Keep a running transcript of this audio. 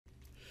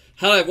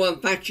Hello everyone,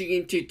 back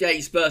in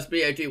today's first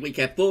video to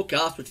weekend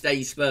forecast for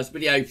today's first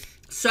video.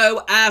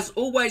 So as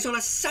always on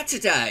a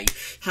Saturday,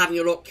 having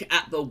a look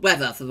at the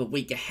weather for the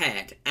week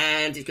ahead,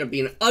 and it's going to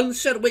be an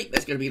unsettled week.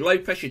 There's going to be low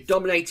pressure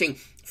dominating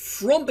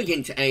from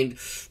beginning to end,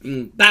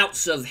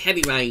 bouts of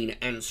heavy rain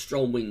and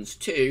strong winds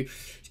too.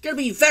 It's going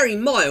to be very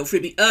mild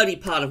through the early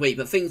part of the week,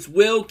 but things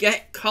will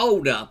get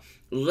colder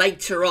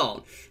later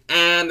on,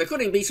 and there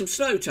could even be some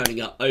snow turning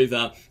up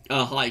over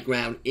high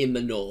ground in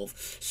the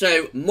north.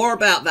 So more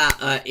about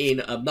that in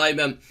a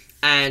moment,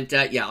 and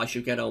yeah, I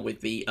should get on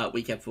with the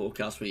weekend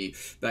forecast for you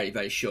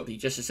very shortly.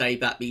 Just to say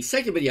that the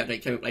second video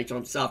update coming up later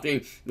on this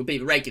afternoon will be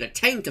the regular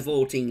 10 to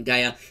 14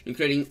 dayer,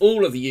 including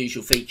all of the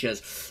usual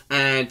features,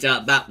 and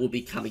that will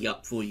be coming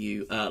up for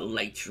you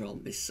later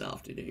on this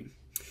afternoon.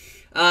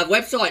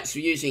 Websites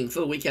we're using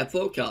for the weekend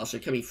forecast are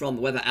coming from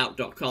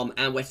weatherout.com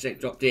and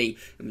western.d,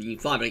 and you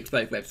can find links to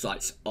both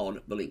websites on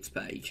the links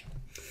page.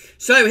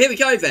 So here we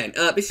go then.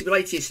 This is the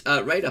latest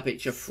radar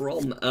picture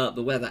from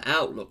the Weather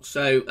Outlook.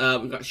 So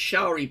we've got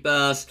showery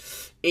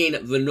bursts in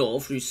the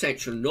north through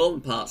central and northern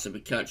parts of the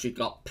country. We've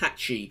got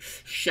patchy,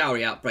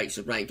 showery outbreaks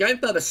of rain. Going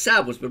further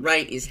southwards, the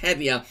rain is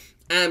heavier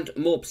and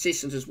more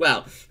persistent as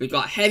well. We've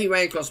got heavy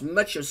rain across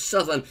much of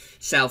southern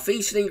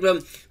southeastern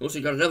England. Also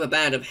got another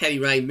band of heavy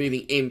rain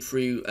moving in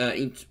through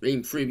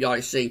the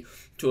Irish Sea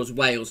towards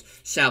Wales,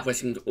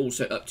 southwest England,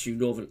 also up to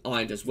Northern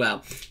Ireland as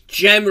well.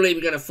 Generally,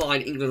 we're going to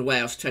find England and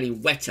Wales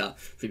turning wetter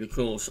through the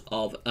course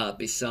of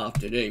this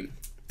afternoon.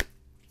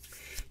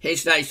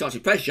 Here's today's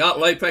starting pressure.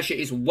 Low pressure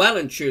is well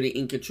and truly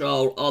in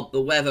control of the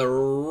weather,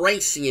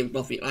 racing in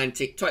off the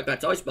Atlantic. Tight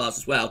back ice bars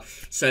as well.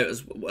 So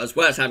as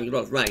well as having a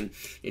lot of rain,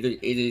 it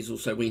is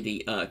also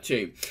windy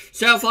too.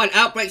 So I'll find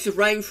outbreaks of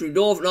rain through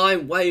Northern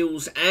Ireland,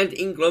 Wales and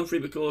England through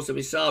the course of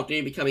this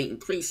afternoon, becoming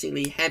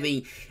increasingly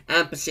heavy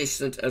and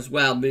persistent as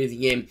well,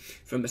 moving in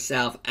from the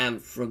south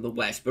and from the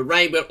west. But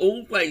rain will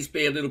always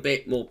be a little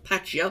bit more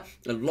patchier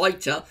and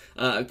lighter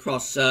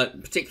across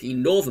particularly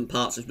northern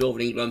parts of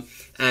northern England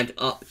and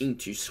up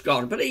into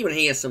Scotland, but even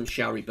here some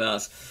showery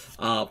bursts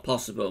are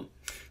possible.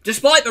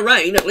 Despite the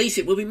rain, at least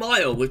it will be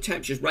mild, with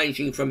temperatures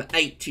ranging from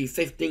 8 to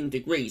 15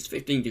 degrees.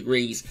 15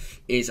 degrees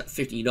is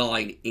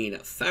 59 in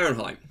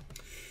Fahrenheit.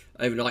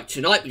 Overnight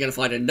tonight, we're going to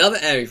find another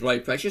area of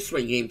low pressure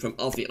swinging in from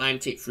off the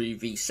Atlantic through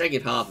the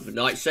second half of the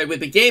night. So we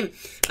begin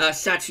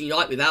Saturday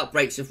night with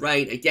outbreaks of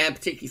rain, again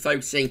particularly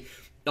focusing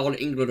on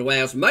England and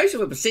Wales. Most of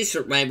the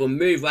persistent rain will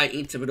move right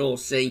into the North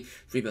Sea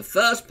through the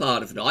first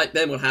part of the night.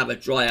 Then we'll have a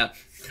drier,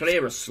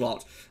 clearer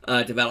slot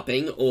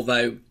developing,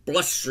 although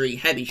blustery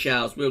heavy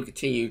showers will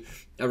continue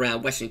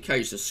around western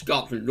coast of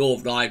Scotland,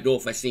 Northern Ireland,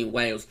 northwest England,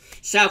 Wales,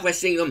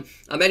 southwest England,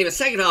 and then in the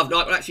second half of the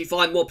night we'll actually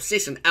find more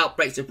persistent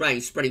outbreaks of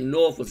rain spreading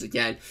northwards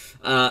again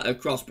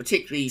across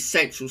particularly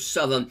central,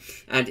 southern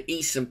and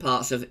eastern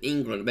parts of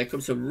England. There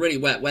comes some really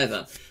wet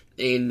weather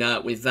in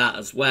with that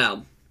as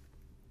well.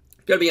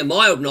 Going to be a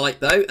mild night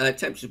though.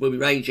 Temperatures will be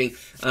ranging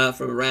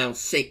from around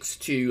 6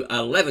 to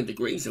 11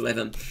 degrees.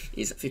 11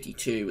 is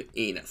 52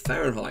 in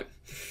Fahrenheit.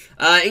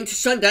 Into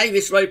Sunday,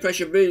 this low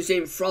pressure moves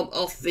in from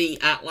off the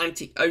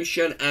Atlantic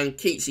Ocean and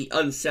keeps the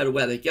unsettled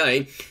weather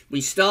going. We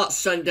start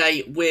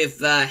Sunday with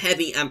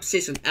heavy and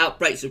persistent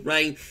outbreaks of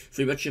rain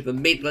through much of the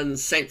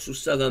Midlands, central,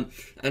 southern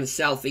and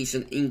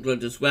southeastern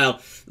England as well.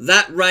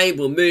 That rain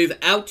will move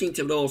out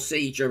into the North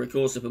Sea during the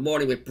course of the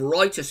morning with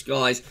brighter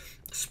skies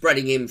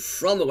spreading in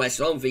from the west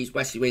on these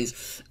westerly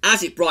winds.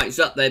 As it brightens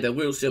up there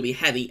will still be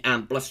heavy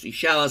and blustery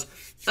showers,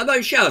 and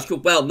those showers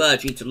could well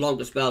merge into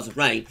longer spells of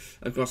rain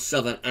across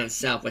southern and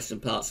southwestern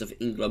parts of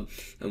England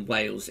and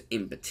Wales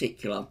in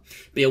particular.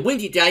 Be a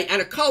windy day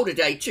and a colder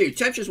day too.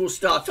 Temperatures will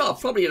start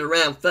off probably at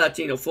around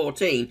 13 or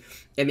 14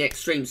 in the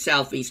extreme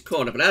southeast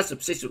corner, but as the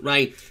persistent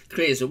rain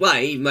clears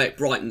away, even though it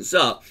brightens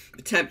up,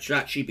 the temperature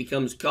actually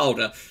becomes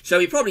colder. So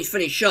we probably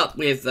finish up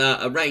with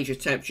a range of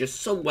temperatures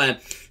somewhere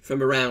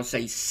from around,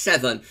 say,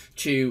 7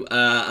 to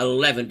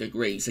 11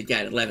 degrees.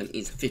 Again, 11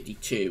 is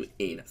 52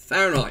 in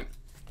Fahrenheit.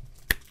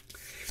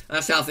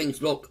 That's how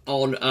things look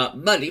on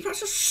Monday.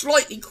 Perhaps a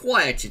slightly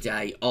quieter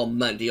day on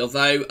Monday,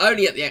 although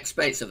only at the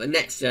expense of the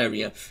next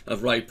area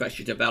of low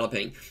pressure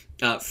developing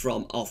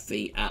from off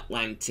the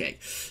Atlantic.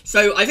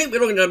 So I think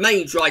we're looking at a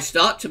main dry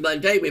start to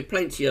Monday with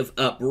plenty of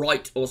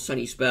bright or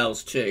sunny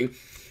spells too.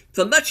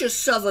 For much of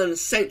southern,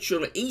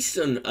 central,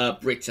 eastern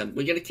Britain,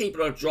 we're going to keep a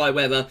lot of dry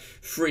weather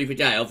through the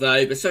day,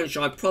 although the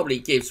sunshine probably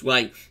gives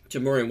way to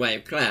more in way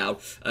of cloud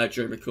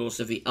during the course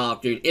of the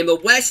afternoon. In the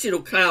west,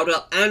 it'll cloud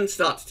up and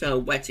start to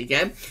turn wet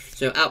again,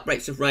 so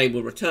outbreaks of rain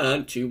will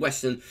return to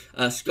western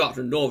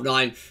Scotland,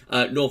 Northern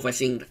Ireland,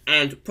 northwest England,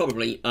 and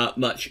probably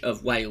much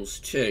of Wales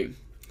too.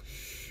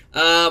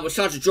 We're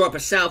starting to draw up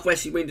a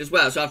southwesterly wind as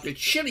well, so after a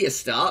chillier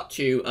start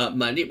to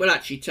Monday, it will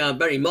actually turn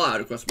very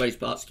mild across most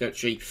parts of the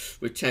country,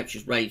 with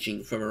temperatures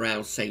ranging from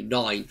around, say,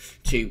 9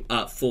 to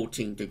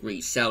 14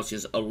 degrees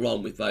Celsius,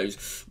 along with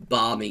those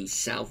balmy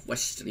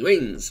southwesterly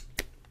winds.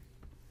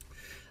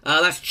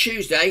 That's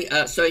Tuesday.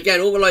 So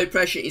again, all the low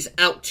pressure is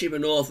out to the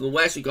north and the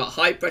west. We've got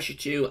high pressure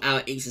to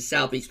our east and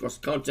southeast across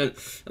the continent,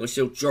 and we're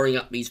still drawing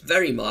up these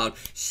very mild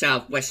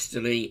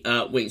southwesterly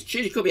winds.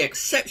 Tuesday could be an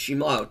exceptionally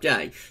mild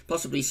day,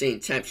 possibly seeing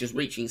temperatures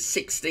reaching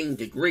 16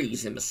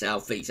 degrees in the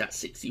southeast at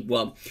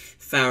 61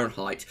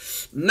 Fahrenheit.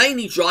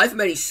 Mainly dry for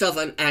many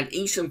southern and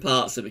eastern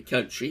parts of the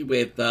country,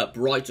 with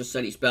brighter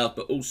sunny spells,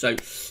 but also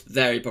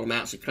variable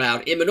amounts of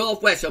cloud. In the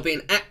northwest, there'll be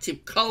an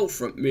active cold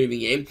front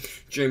moving in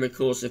during the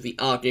course of the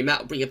afternoon.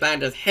 That will bring a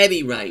band of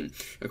heavy rain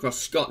across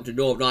Scotland and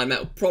Northern Ireland. That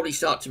will probably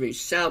start to move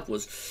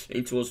southwards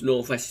in towards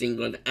northwest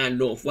England and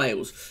North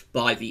Wales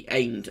by the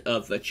end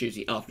of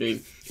Tuesday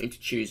afternoon into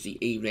Tuesday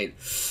evening.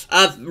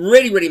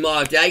 Really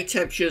mild day.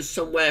 Temperatures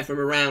somewhere from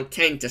around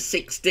 10 to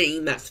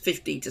 16. That's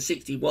 50 to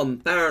 61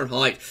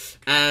 Fahrenheit.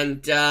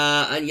 And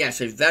yeah,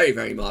 so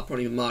very mild.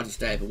 Probably the mildest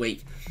day of the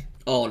week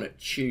on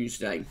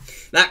Tuesday.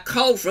 That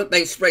cold front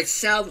then spreads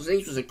southwards and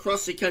eastwards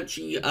across the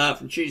country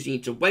from Tuesday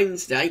into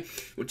Wednesday.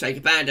 Will take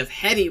a band of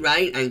heavy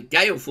rain and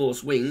gale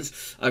force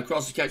winds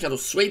across the country. That'll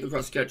sweep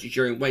across the country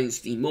during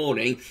Wednesday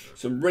morning.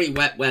 Some really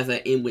wet weather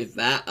in with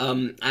that.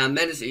 And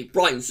then as it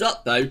brightens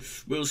up though,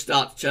 we'll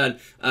start to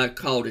turn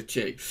colder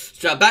too.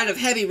 So a band of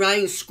heavy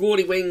rain,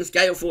 squally winds,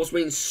 gale force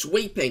winds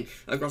sweeping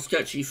across the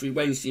country through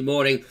Wednesday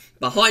morning.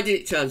 Behind it,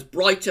 it turns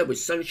brighter with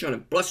sunshine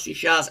and blustery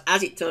showers.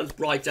 As it turns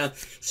brighter,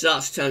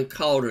 starts to turn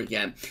colder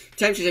again.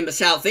 Temperatures in the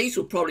southeast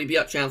will probably be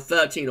up to around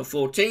 13 or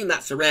 14.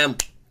 That's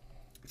around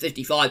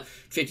 55,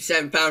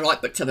 57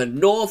 Fahrenheit, but to the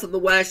north and the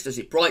west, as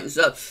it brightens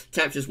up,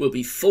 temperatures will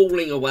be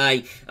falling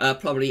away,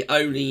 probably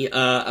only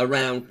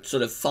around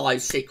sort of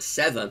 5, 6,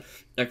 7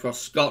 across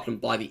Scotland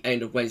by the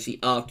end of Wednesday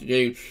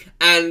afternoon.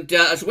 And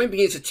as the wind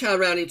begins to turn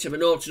around into the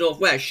north to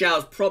northwest,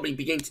 showers probably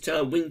begin to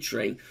turn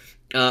wintry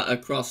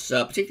across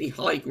particularly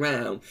high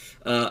ground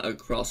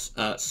across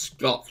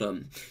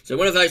Scotland. So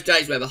one of those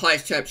days where the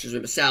highest temperatures are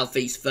in the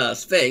southeast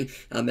first thing,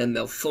 and then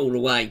they'll fall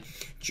away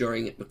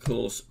during the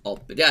course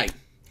of the day.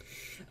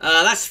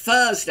 That's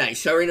Thursday,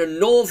 so we're in a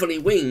northerly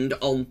wind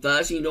on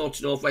Thursday, north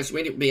to northwest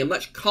wind. It will be a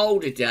much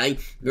colder day.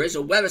 There is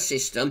a weather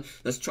system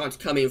that's trying to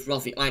come in from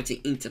off the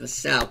Atlantic into the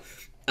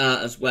south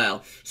as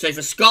well. So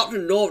for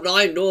Scotland, Northern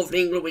Ireland, Northern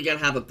England, we're going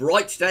to have a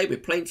bright day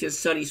with plenty of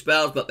sunny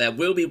spells, but there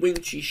will be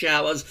wintry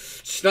showers.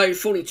 Snow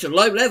falling to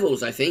low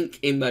levels, I think,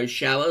 in those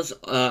showers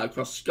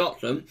across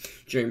Scotland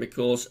during the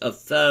course of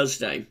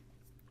Thursday.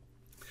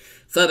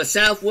 Further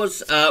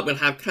southwards, we'll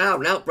have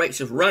cloud and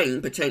outbreaks of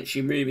rain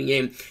potentially moving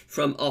in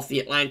from off the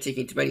Atlantic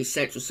into many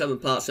central southern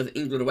parts of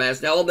England and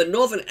Wales. Now, on the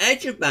northern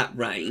edge of that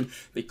rain,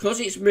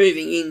 because it's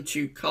moving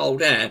into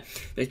cold air,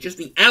 there's just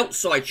the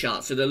outside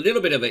chance that a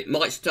little bit of it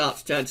might start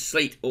to turn to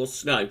sleet or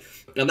snow.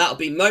 And that'll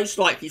be most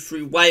likely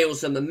through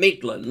Wales and the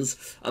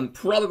Midlands, and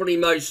probably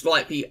most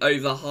likely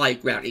over high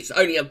ground. It's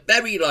only a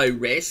very low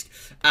risk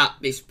at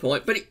this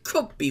point, but it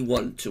could be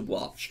one to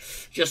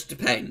watch. Just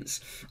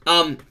depends.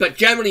 But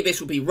generally this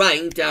will be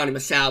rain down in the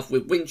south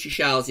with wintry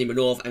showers in the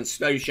north and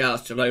snow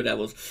showers to low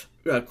levels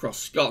across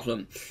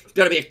Scotland. It's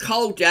going to be a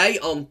cold day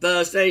on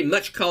Thursday,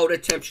 much colder,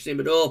 temperatures in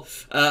the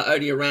north,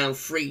 only around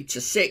 3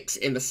 to 6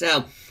 in the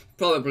south.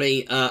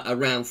 Probably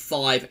around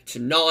 5 to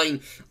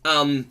 9,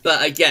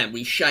 but again,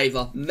 we shave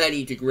off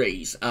many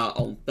degrees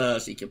on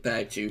Thursday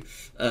compared to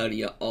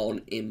earlier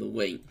on in the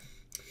week.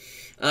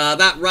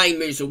 That rain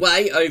moves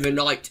away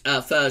overnight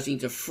Thursday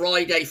into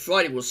Friday.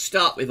 Friday will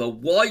start with a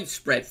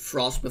widespread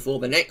frost before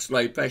the next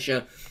low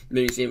pressure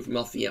moves in from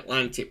off the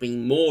Atlantic,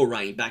 bringing more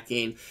rain back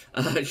in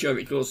during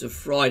the course of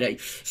Friday.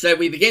 So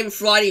we begin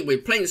Friday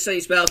with plenty of sunny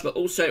spells, but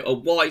also a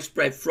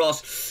widespread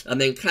frost,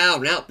 and then cloud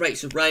and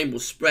outbreaks of rain will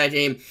spread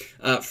in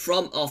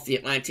from off the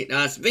Atlantic.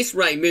 Now, as this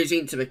rain moves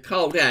into the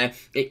cold air,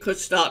 it could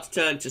start to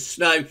turn to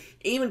snow,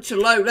 even to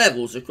low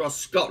levels across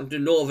Scotland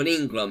and northern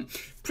England.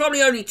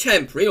 Probably only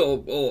temporary,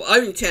 or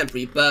only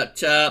temporary, but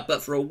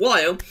for a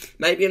while,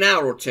 maybe an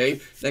hour or two,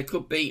 there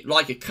could be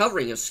like a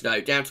covering of snow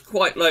down to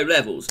quite low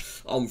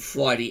levels on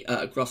Friday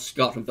across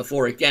Scotland,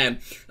 before again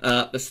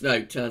the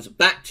snow turns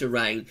back to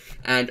rain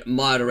and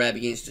milder air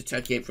begins to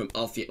tuck in from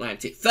off the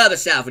Atlantic. Further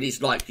south, it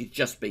is likely to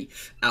just be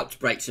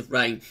outbreaks of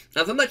rain.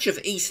 And for much of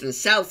eastern and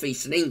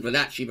southeastern England,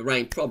 actually the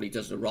rain probably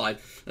doesn't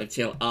arrive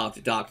until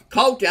after dark. A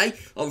cold day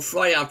on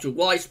Friday after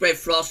widespread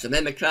frost, and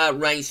then the cloud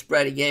and rain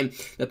spread again.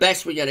 The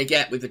best we're going to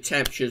get with the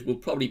temperatures will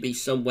probably be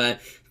somewhere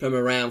from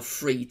around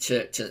 3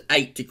 to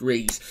 8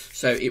 degrees.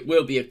 So it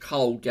will be a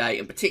cold day,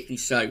 and particularly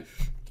so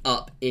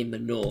up in the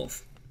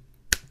north.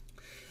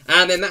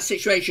 And then that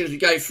situation as we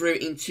go through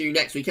into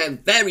next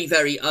weekend,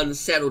 very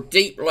unsettled,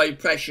 deep low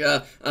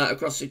pressure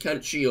across the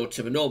country or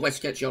to the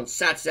northwest country on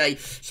Saturday.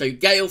 So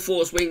gale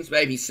force winds,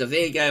 maybe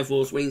severe gale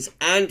force winds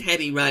and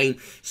heavy rain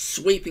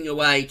sweeping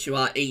away to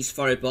our east,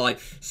 followed by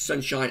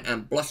sunshine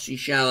and blustery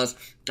showers.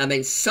 And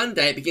then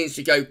Sunday, it begins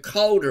to go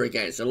colder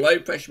again. So low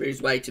pressure moves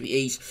away to the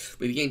east.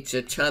 We begin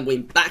to turn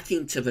wind back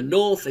into the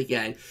north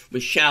again,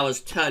 with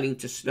showers turning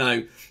to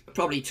snow,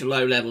 probably to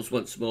low levels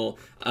once more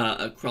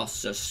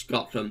across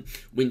Scotland.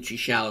 Wintry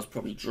showers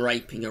probably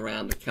draping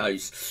around the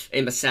coast.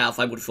 In the south,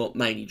 I would have thought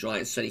mainly dry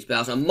and sunny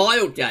spells. A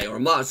mild day, or a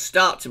mild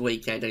start to the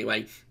weekend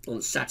anyway,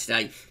 on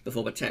Saturday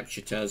before the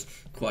temperature turns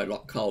quite a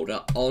lot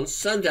colder on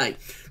Sunday.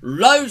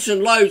 Loads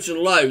and loads and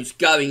loads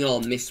going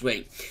on this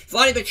week.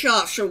 Finding the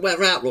charts from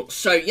Weather Outlook.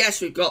 So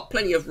yes, we've got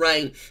plenty of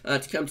rain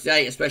to come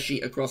today,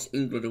 especially across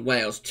England and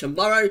Wales.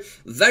 Tomorrow,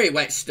 very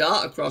wet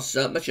start across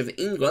much of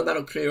England.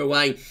 That'll clear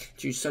away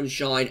to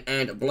sunshine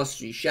and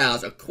blustery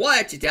showers. A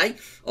quieter day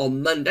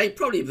on Monday,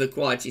 probably the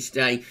quietest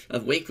day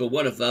of the week, or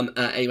one of them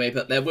anyway,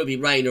 but there will be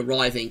rain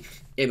arriving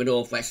in the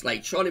northwest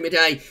later on in the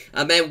day,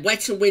 and then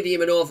wet and windy in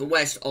the north and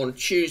west on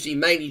Tuesday,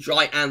 mainly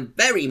dry and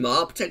very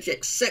mild, potentially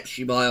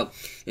exceptionally mild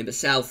in the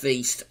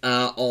southeast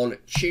on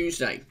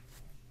Tuesday.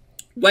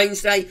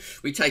 Wednesday,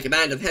 we take a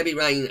band of heavy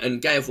rain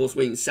and gale force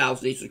winds south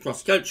and east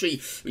across the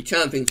country. We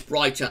turn things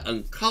brighter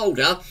and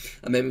colder,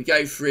 and then we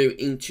go through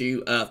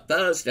into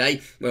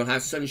Thursday. We'll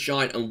have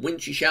sunshine and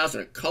wintry showers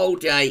and a cold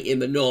day in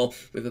the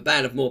north with a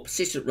band of more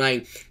persistent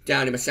rain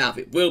down in the south.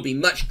 It will be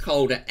much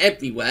colder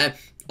everywhere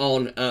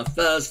on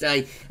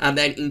Thursday, and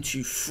then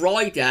into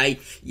Friday,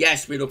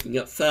 yes, we're looking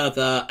at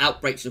further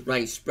outbreaks of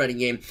rain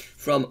spreading in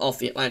from off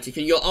the Atlantic.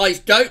 And your eyes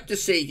don't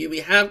deceive you, we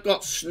have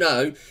got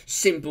snow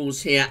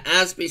symbols here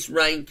as this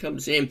rain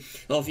comes in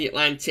off the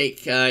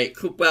Atlantic. It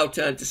could well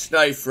turn to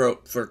snow for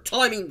a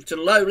timing to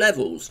low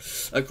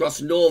levels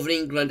across northern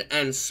England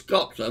and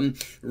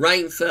Scotland.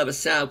 Rain further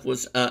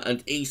southwards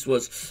and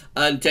eastwards,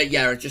 and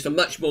yeah, just a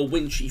much more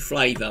wintry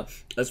flavour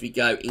as we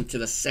go into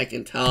the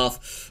second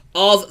half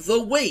of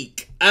the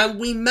week. And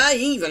we may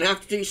even have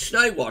to do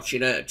snow watch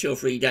in 2 or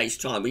 3 days'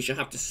 time. We shall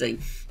have to see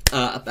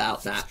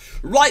about that.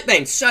 Right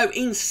then, so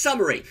in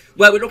summary,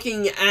 where we're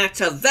looking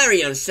at a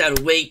very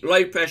unsettled week,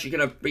 low pressure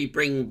going to be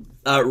bringing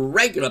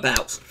regular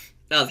bouts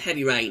of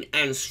heavy rain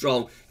and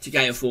strong to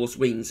gale force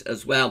winds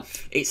as well.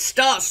 It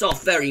starts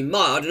off very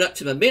mild, and up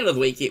to the middle of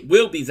the week it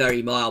will be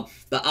very mild,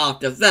 but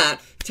after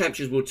that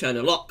temperatures will turn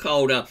a lot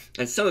colder,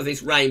 and some of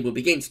this rain will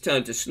begin to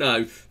turn to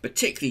snow,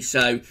 particularly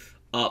so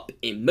up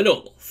in the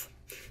north.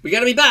 We're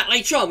going to be back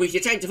later on with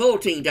your 10 to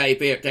 14 day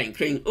beer update,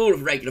 including all of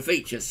the regular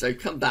features, so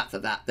come back for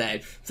that then.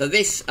 For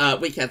this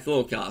weekend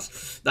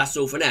forecast, that's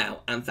all for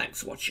now, and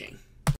thanks for watching.